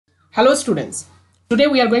Hello students, today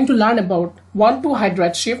we are going to learn about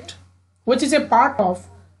 1,2-hydride shift, which is a part of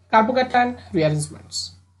carbocation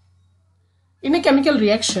rearrangements. In a chemical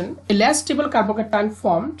reaction, a less stable carbocation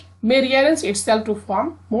formed may rearrange itself to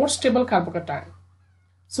form more stable carbocation.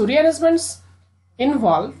 So rearrangements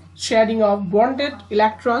involve sharing of bonded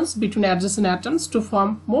electrons between adjacent atoms to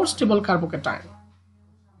form more stable carbocation.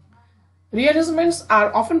 Rearrangements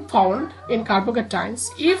are often found in carbocations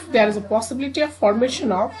if there is a possibility of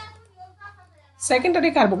formation of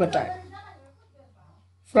secondary carbocation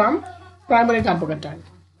from primary carbocation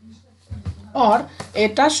or a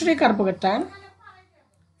tertiary carbocation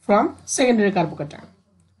from secondary carbocation.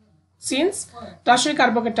 Since tertiary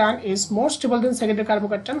carbocation is more stable than secondary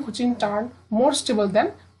carbocation, which in turn more stable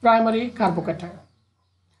than primary carbocation.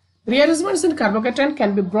 Rearrangements in carbocation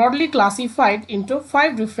can be broadly classified into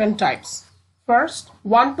 5 different types. First,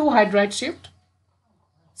 1,2-hydride shift.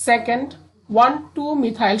 Second,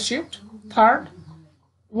 1,2-methyl shift. Third,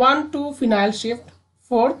 1,2-phenyl shift.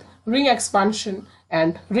 Fourth, ring expansion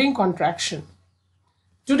and ring contraction.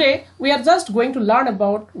 Today, we are just going to learn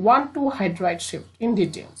about 1,2-hydride shift in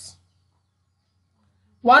details.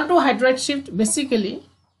 1,2-hydride shift, basically,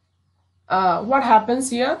 what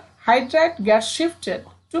happens here? Hydride gets shifted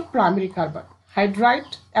to primary carbon.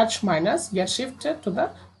 Hydride H- gets shifted to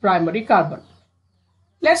the primary carbon.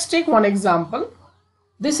 Let's take one example.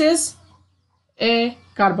 This is a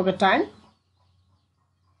carbocation.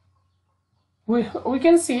 We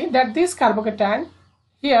can see that this carbocation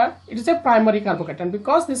here, it is a primary carbocation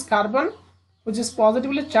because this carbon, which is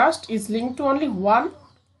positively charged, is linked to only one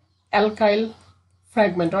alkyl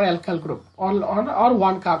fragment or alkyl group or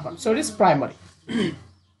one carbon. So it is primary.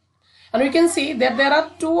 And we can see that there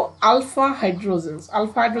are 2 alpha hydrogens.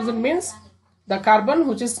 Alpha hydrogen means the carbon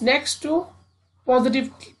which is next to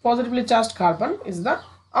positively charged carbon is the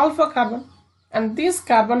alpha carbon, and this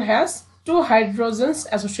carbon has 2 hydrogens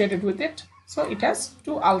associated with it, so it has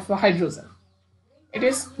 2 alpha hydrogen. It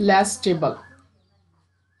is less stable.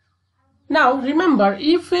 Now remember,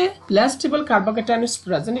 if a less stable carbocation is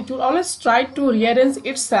present, it will always try to rearrange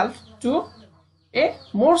itself to a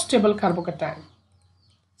more stable carbocation.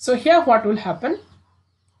 So here what will happen?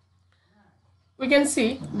 We can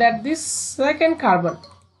see that this second carbon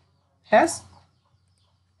has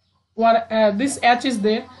this H is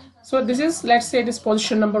there. So this is, let's say it is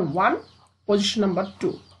position number 1, position number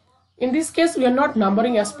 2. In this case, we are not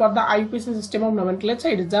numbering as per the IUPAC system of nomenclature.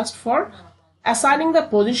 It is just for assigning the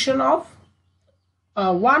position of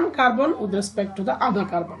one carbon with respect to the other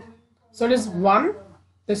carbon. So it is 1,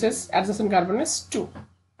 this is adjacent carbon is 2.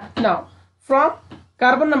 Now from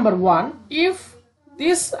carbon number 1, if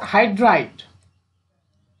this hydride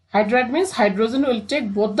means hydrogen will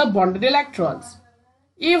take both the bonded electrons.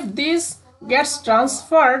 If this gets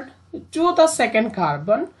transferred to the second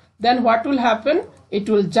carbon, then what will happen? It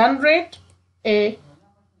will generate a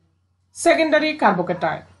secondary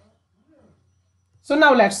carbocation. So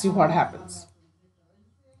now let's see what happens.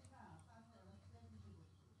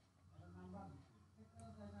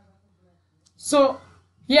 So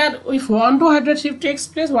here, if 1,2-hydride shift takes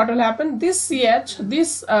place, what will happen? This CH,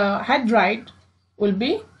 this hydride will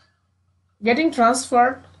be getting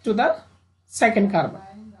transferred to the second carbon,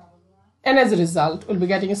 and as a result we'll be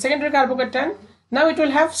getting a secondary carbocation. Now it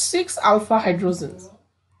will have 6 alpha hydrogens,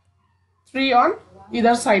 3 on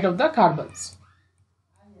either side of the carbons,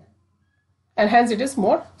 and hence it is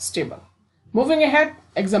more stable. Moving ahead,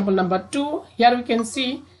 example number 2, here we can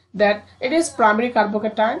see that it is primary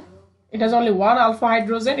carbocation. It has only 1 alpha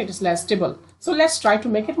hydrogen, it is less stable. So let's try to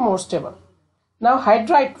make it more stable. Now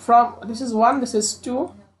hydride from, this is 1, this is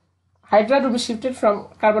 2, hydride will be shifted from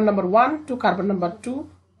carbon number 1 to carbon number 2.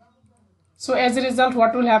 So as a result,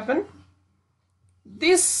 what will happen?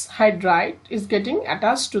 This hydride is getting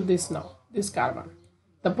attached to this now, this carbon.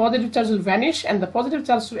 The positive charge will vanish and the positive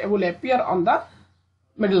charge will appear on the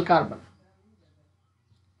middle carbon.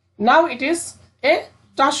 Now it is a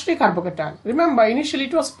tertiary carbocation. Remember, initially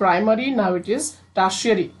it was primary, now it is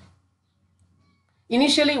tertiary.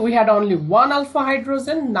 Initially we had only 1 alpha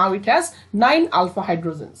hydrogen, now it has 9 alpha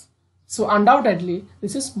hydrogens. So undoubtedly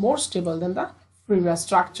this is more stable than the previous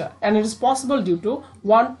structure, and it is possible due to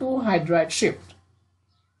 1,2-hydride shift.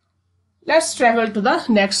 Let's travel to the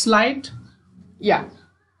next slide. Yeah,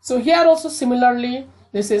 so here also similarly,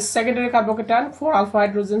 this is secondary carbocation, 4 alpha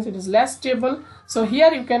hydrogens, it is less stable. So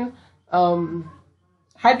here you can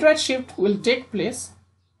hydride shift will take place.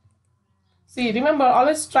 See, remember,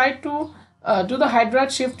 always try to do the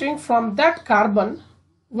hydride shifting from that carbon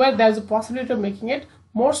where there is a possibility of making it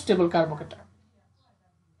more stable carbocation.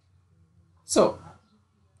 So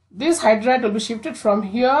this hydride will be shifted from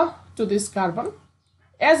here to this carbon,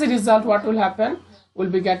 As a result, what will happen?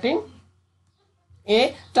 We'll be getting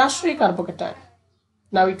a tertiary carbocation.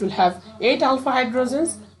 Now it will have 8 alpha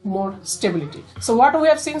hydrogens, more stability. So what we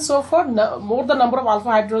have seen so far, more the number of alpha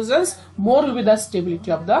hydrogens, more will be the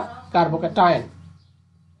stability of the carbocation.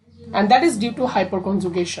 And that is due to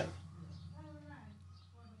hyperconjugation.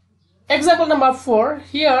 Example number 4.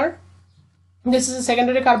 Here, this is a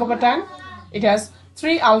secondary carbocation. It has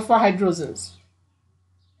 3 alpha hydrogens.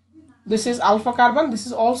 This is alpha carbon. This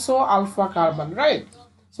is also alpha carbon, right?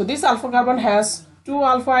 So this alpha carbon has 2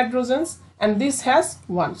 alpha hydrogens and this has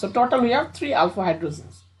 1. So total we have 3 alpha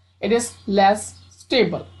hydrogens. It is less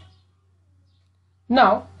stable.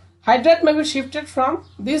 Now, hydride may be shifted from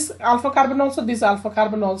this alpha carbon also, this alpha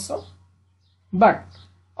carbon also. But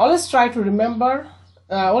always try to remember,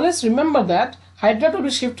 remember that hydride will be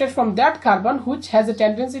shifted from that carbon which has a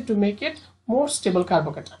tendency to make it more stable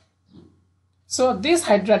carbocation. So this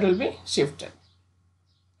hydride will be shifted.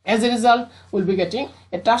 As a result, we'll be getting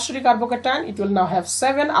a tertiary carbocation. It will now have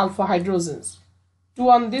 7 alpha hydrogens. 2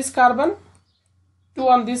 on this carbon, 2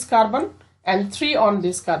 on this carbon, and 3 on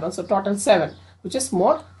this carbon. So total 7, which is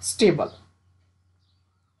more stable.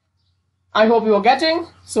 I hope you are getting.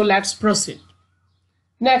 So let's proceed.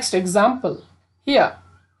 Next example. Here,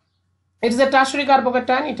 it is a tertiary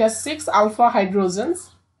carbocation. It has 6 alpha hydrogens.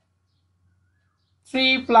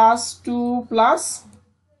 3 plus 2 plus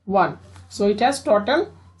 1. So it has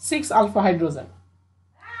total 6 alpha hydrogen.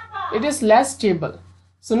 It is less stable.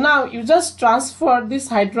 So now you just transfer this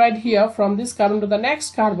hydride here from this carbon to the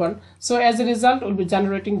next carbon. So as a result, we'll be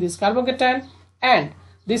generating this carbocation. And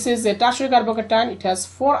this is a tertiary carbocation. It has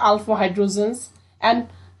 4 alpha hydrogens. And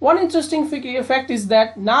one interesting effect is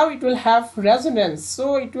that now it will have resonance.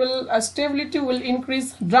 So it will, stability will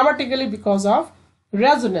increase dramatically because of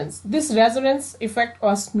resonance. This resonance effect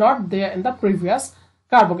was not there in the previous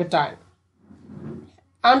carbocation.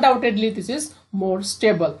 Undoubtedly, this is more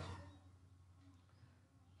stable.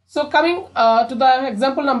 So coming to the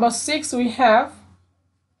example number 6, we have,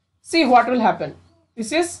 see what will happen.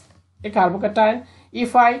 This is a carbocation.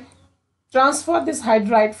 If I transfer this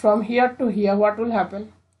hydride from here to here, what will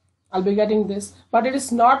happen? I'll be getting this, but it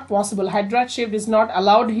is not possible. Hydride shift is not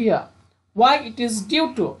allowed here. Why? It is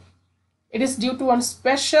due to one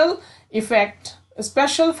special effect, a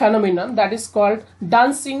special phenomenon that is called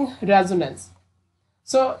dancing resonance.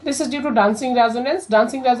 So this is due to dancing resonance.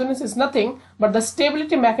 Dancing resonance is nothing but the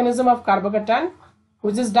stability mechanism of carbocation,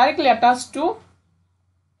 which is directly attached to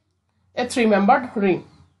a 3-membered ring.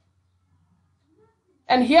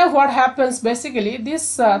 And here what happens, basically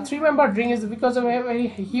this 3-membered ring is because of a very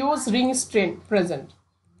huge ring strain present.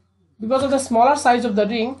 Because of the smaller size of the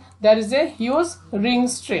ring, there is a huge ring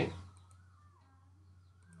strain.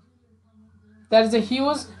 There is a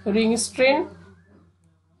huge ring strain.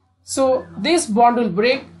 So this bond will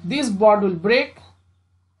break, this bond will break,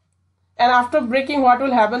 and after breaking, what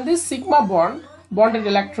will happen? This sigma bond, bonded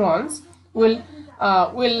electrons will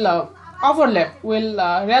overlap, will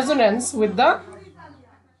resonance with the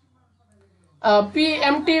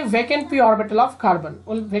empty vacant p orbital of carbon,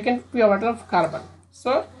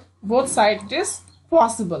 So both sides it is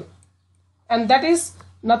possible, and that is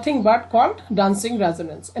nothing but called dancing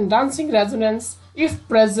resonance. And dancing resonance, if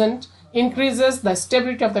present, increases the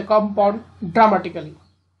stability of the compound dramatically.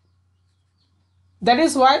 That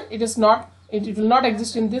is why it will not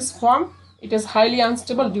exist in this form. It is highly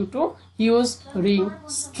unstable due to huge ring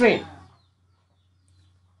strain.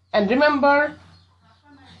 And remember,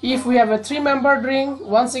 if we have a 3-membered ring,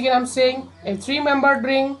 once again I'm saying a 3-membered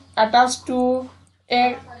ring attached to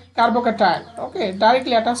a carbocation, okay,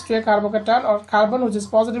 directly attached to a carbocation or carbon which is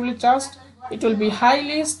positively charged, it will be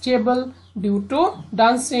highly stable due to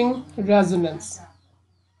dancing resonance.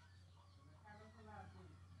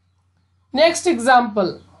 Next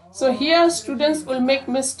example. So here students will make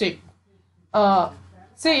mistake.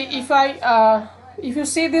 Say if you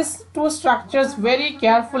see these two structures very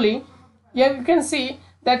carefully, here you can see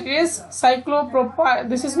that it is cyclopropane.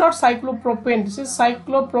 This is not cyclopropane. This is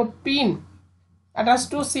cyclopropene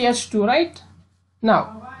attached to CH2, right?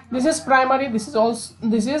 Now this is primary. This is also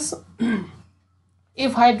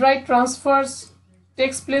if hydride transfers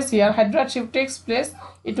takes place here, hydride shift takes place,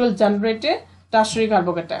 it will generate a tertiary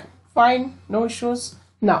carbocation. Fine, no issues.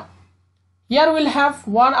 Now here we'll have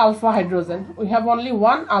 1 alpha hydrogen. We have only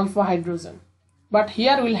 1 alpha hydrogen, but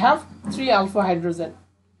here we'll have 3 alpha hydrogen.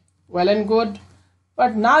 Well and good.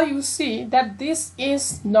 But now you see that this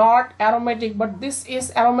is not aromatic, but this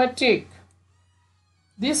is aromatic.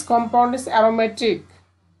 This compound is aromatic.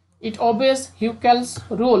 It obeys Huckel's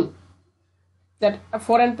rule, that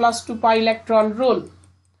 4n plus 2 pi electron rule.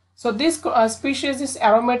 So this species is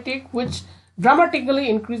aromatic, which dramatically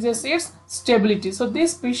increases its stability. So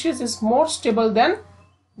this species is more stable than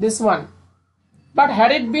this one. But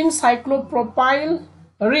had it been cyclopropyl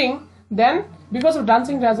ring, then because of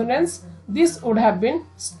dancing resonance, this would have been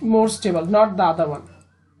more stable, not the other one.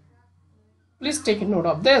 Please take a note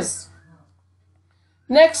of this.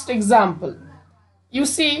 Next example, you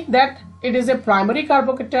see that it is a primary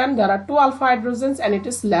carbocation. There are 2 alpha hydrogens and it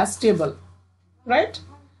is less stable, right?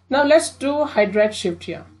 Now let's do hydride shift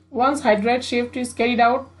here. Once hydride shift is carried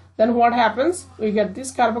out, then what happens? We get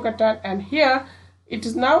this carbocation, and here it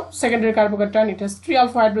is now secondary carbocation. It has 3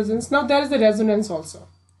 alpha hydrogens. Now there is the resonance also.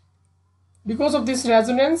 Because of this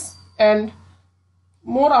resonance and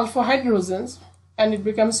more alpha hydrogens, and it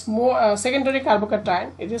becomes more secondary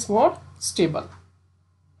carbocation, it is more stable.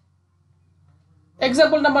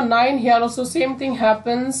 Example number 9, here also same thing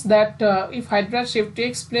happens, that if hydride shift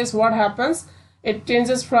takes place, what happens? It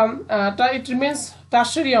changes from, it remains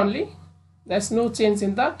tertiary only. There's no change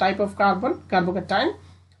in the type of carbocation.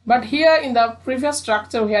 But here in the previous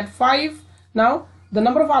structure we had 5. Now the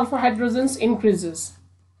number of alpha hydrogens increases.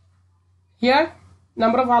 Here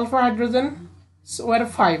number of alpha hydrogens were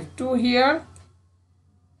 5. 2 here,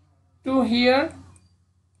 2 here,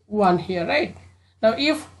 1 here, right? Now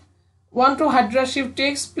if 1,2 hydride shift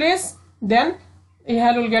takes place, then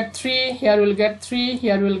here we'll get 3, here we'll get 3,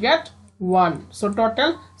 here we'll get 1. So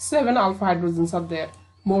total 7 alpha hydrogens are there.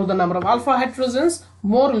 More the number of alpha hydrogens,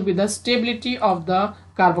 more will be the stability of the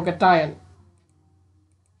carbocation.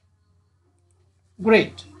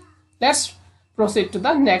 Great. Let's proceed to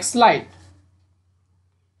the next slide.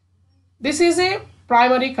 This is a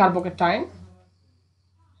primary carbocation.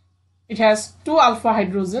 It has 2 alpha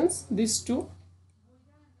hydrogens, these 2.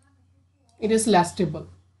 It is less stable.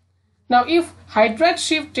 Now if hydride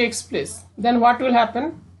shift takes place, then what will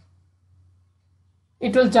happen?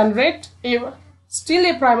 It will generate still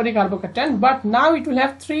a primary carbocation, but now it will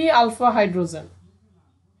have 3 alpha hydrogen.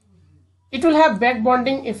 It will have back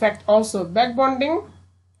bonding effect also. Back bonding,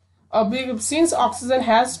 since oxygen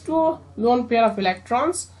has 2 lone pair of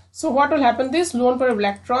electrons, so what will happen? This lone pair of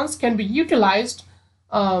electrons can be utilized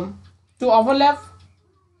to overlap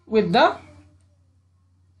with the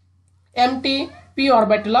empty p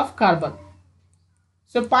orbital of carbon.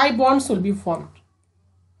 So pi bonds will be formed.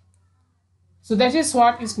 So that is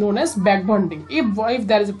what is known as back bonding. If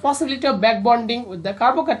there is a possibility of back bonding with the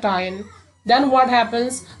carbocation, then what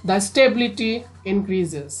happens? The stability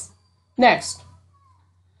increases. Next,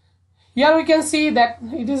 here we can see that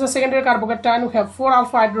it is a secondary carbocation. We have 4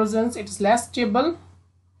 alpha hydrogens. It is less stable.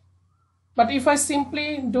 But if I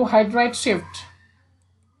simply do hydride shift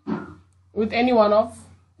with any one of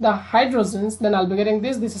the hydrogens, then I'll be getting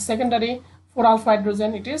this. This is secondary 4 alpha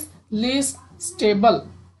hydrogen. It is least stable.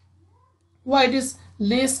 Why it is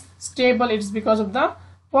least stable? It is because of the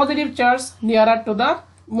positive charge nearer to the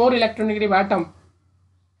more electronegative atom,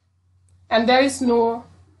 and there is no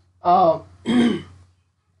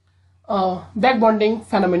back bonding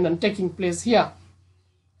phenomenon taking place here.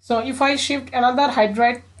 So if I shift another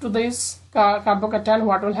hydride to this carbocation,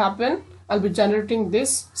 what will happen? I'll be generating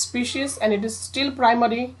this species, and it is still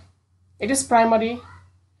primary. It is primary.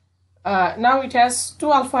 Now it has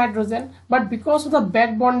 2 alpha hydrogen, but because of the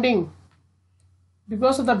back bonding,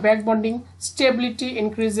 stability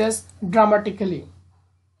increases dramatically.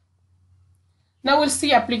 Now we'll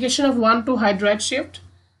see application of 1,2 hydride shift.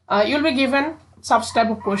 You'll be given such type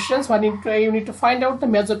of questions. You need to find out the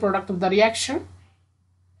major product of the reaction.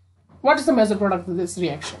 What is the major product of this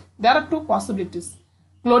reaction? There are 2 possibilities.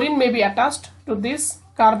 Chlorine may be attached to this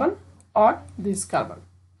carbon or this carbon.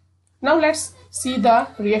 Now let's see the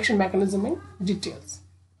reaction mechanism in details.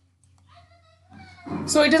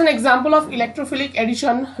 So it is an example of electrophilic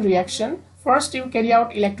addition reaction. First you carry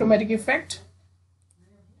out electrometric effect.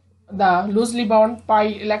 The loosely bound pi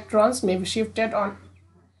electrons may be shifted on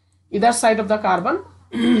either side of the carbon.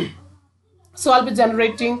 So I'll be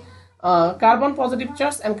generating carbon positive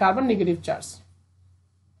charge and carbon negative charge.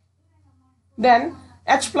 Then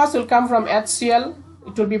H plus will come from HCl.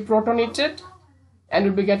 It will be protonated, and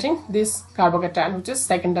you'll be getting this carbocation, which is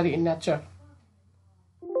secondary in nature.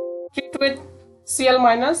 Treat with Cl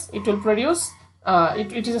minus, it will produce,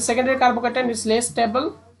 it is a secondary carbocation, it's less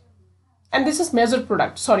stable. And this is major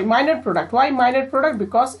product, sorry, minor product. Why minor product?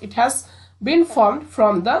 Because it has been formed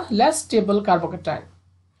from the less stable carbocation.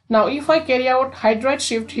 Now if I carry out hydride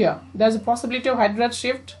shift here, there's a possibility of hydride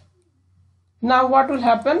shift. Now what will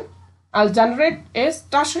happen? I'll generate a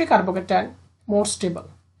tertiary carbocation, more stable.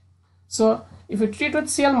 So if you treat with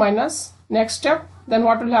Cl minus, next step, then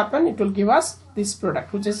what will happen? It will give us this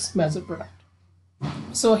product, which is major product.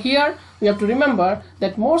 So here we have to remember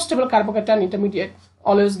that more stable carbocation intermediate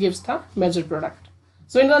always gives the major product.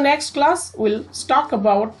 So in the next class, we'll talk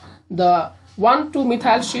about the 1,2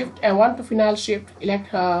 methyl shift and 1,2 phenyl shift,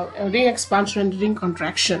 ring expansion and ring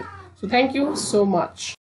contraction. So thank you so much.